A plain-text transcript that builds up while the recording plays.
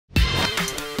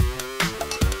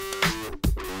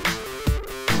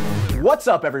What's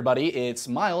up, everybody? It's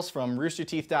Miles from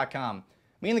roosterteeth.com.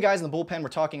 Me and the guys in the bullpen were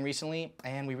talking recently,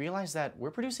 and we realized that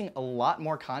we're producing a lot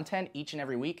more content each and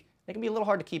every week. It can be a little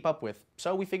hard to keep up with,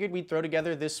 so we figured we'd throw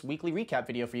together this weekly recap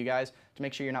video for you guys to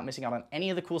make sure you're not missing out on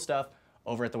any of the cool stuff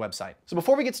over at the website. So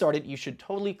before we get started, you should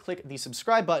totally click the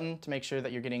subscribe button to make sure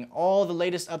that you're getting all the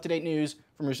latest up-to-date news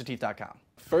from roosterteeth.com.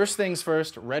 First things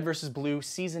first, Red vs. Blue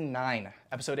Season 9.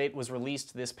 Episode 8 was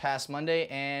released this past Monday,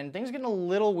 and things are getting a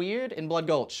little weird in Blood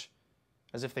Gulch.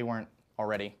 As if they weren't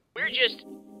already. We're just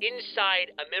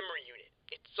inside a memory unit.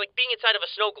 It's like being inside of a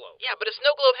snow globe. Yeah, but a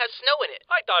snow globe has snow in it.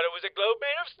 I thought it was a globe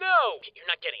made of snow. You're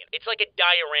not getting it. It's like a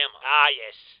diorama. Ah,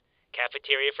 yes.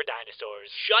 Cafeteria for dinosaurs.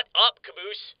 Shut up,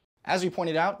 caboose. As we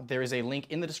pointed out, there is a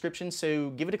link in the description,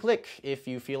 so give it a click if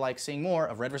you feel like seeing more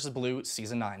of Red vs. Blue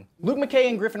Season 9. Luke McKay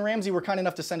and Griffin Ramsey were kind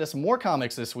enough to send us more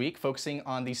comics this week, focusing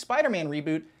on the Spider-Man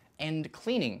reboot and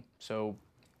cleaning. So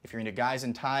if you're into guys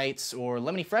in tights or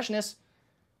lemony freshness,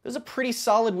 this is a pretty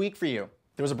solid week for you.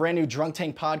 There was a brand new Drunk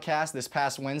Tank podcast this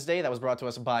past Wednesday that was brought to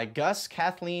us by Gus,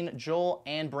 Kathleen, Joel,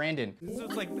 and Brandon. So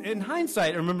it's like, in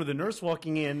hindsight, I remember the nurse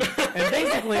walking in, and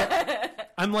basically,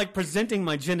 I'm like presenting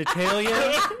my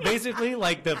genitalia. Basically,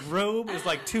 like the robe is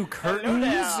like two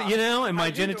curtains, you know, and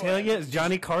my genitalia is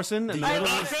Johnny Carson in the middle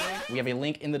of this thing. We have a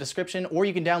link in the description, or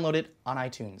you can download it on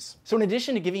iTunes. So in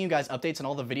addition to giving you guys updates on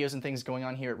all the videos and things going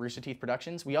on here at Rooster Teeth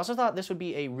Productions, we also thought this would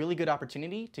be a really good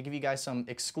opportunity to give you guys some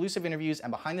exclusive interviews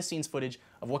and behind-the-scenes footage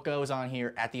of what goes on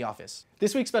here at the office.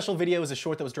 This week's special video is a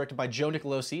short that was directed by Joe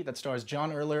Nicolosi that stars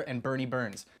John Erler and Bernie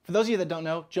Burns. For those of you that don't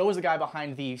know, Joe is the guy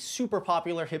behind the super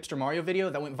popular Hipster Mario video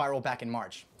that went viral back in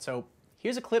March. So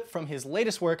here's a clip from his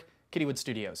latest work, Kittywood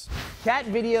Studios. Cat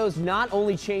videos not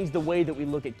only change the way that we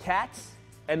look at cats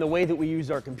and the way that we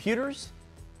use our computers,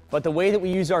 but the way that we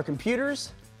use our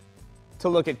computers to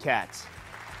look at cats.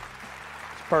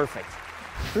 It's perfect.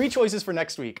 3 choices for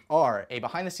next week are a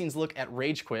behind-the-scenes look at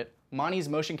Rage Quit, Monty's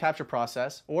motion capture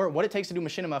process, or what it takes to do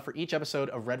Machinima for each episode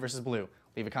of Red vs. Blue.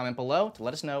 Leave a comment below to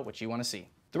let us know what you want to see.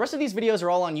 The rest of these videos are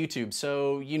all on YouTube,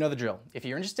 so you know the drill. If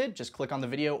you're interested, just click on the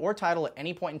video or title at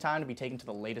any point in time to be taken to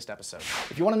the latest episode.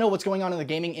 If you want to know what's going on in the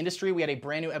gaming industry, we had a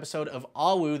brand new episode of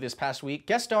Awu this past week,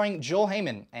 guest starring Joel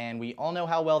Heyman, and we all know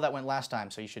how well that went last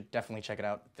time, so you should definitely check it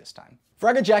out this time.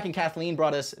 Fragger Jack and Kathleen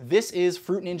brought us This Is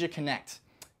Fruit Ninja Connect.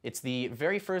 It's the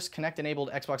very first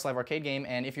Kinect-enabled Xbox Live Arcade game,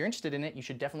 and if you're interested in it, you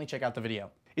should definitely check out the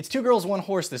video. It's 2 Girls, 1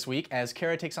 Horse this week, as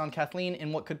Kara takes on Kathleen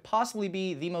in what could possibly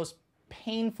be the most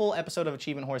painful episode of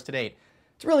Achievement Horse to date.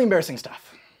 It's really embarrassing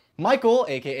stuff. Michael,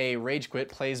 aka Rage Quit,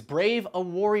 plays Brave, A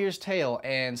Warrior's Tale,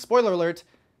 and spoiler alert,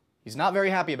 he's not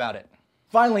very happy about it.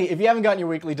 Finally, if you haven't gotten your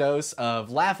weekly dose of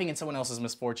laughing at someone else's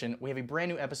misfortune, we have a brand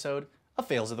new episode of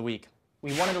Fails of the Week.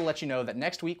 We wanted to let you know that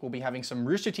next week we'll be having some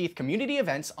Rooster Teeth community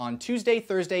events on Tuesday,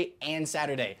 Thursday, and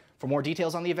Saturday. For more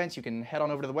details on the events, you can head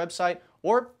on over to the website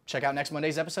or check out next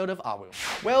Monday's episode of Awu.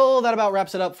 Well, that about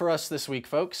wraps it up for us this week,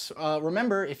 folks.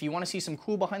 Remember, if you want to see some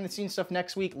cool behind-the-scenes stuff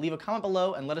next week, leave a comment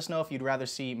below and let us know if you'd rather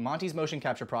see Monty's motion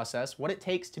capture process, what it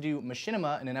takes to do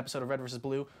Machinima in an episode of Red vs.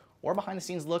 Blue, or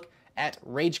behind-the-scenes look at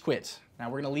Rage Quit. Now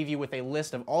we're going to leave you with a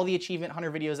list of all the Achievement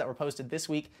Hunter videos that were posted this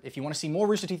week. If you want to see more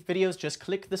Rooster Teeth videos, just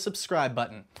click the subscribe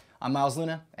button. I'm Miles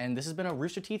Luna, and this has been a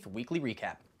Rooster Teeth Weekly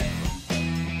Recap.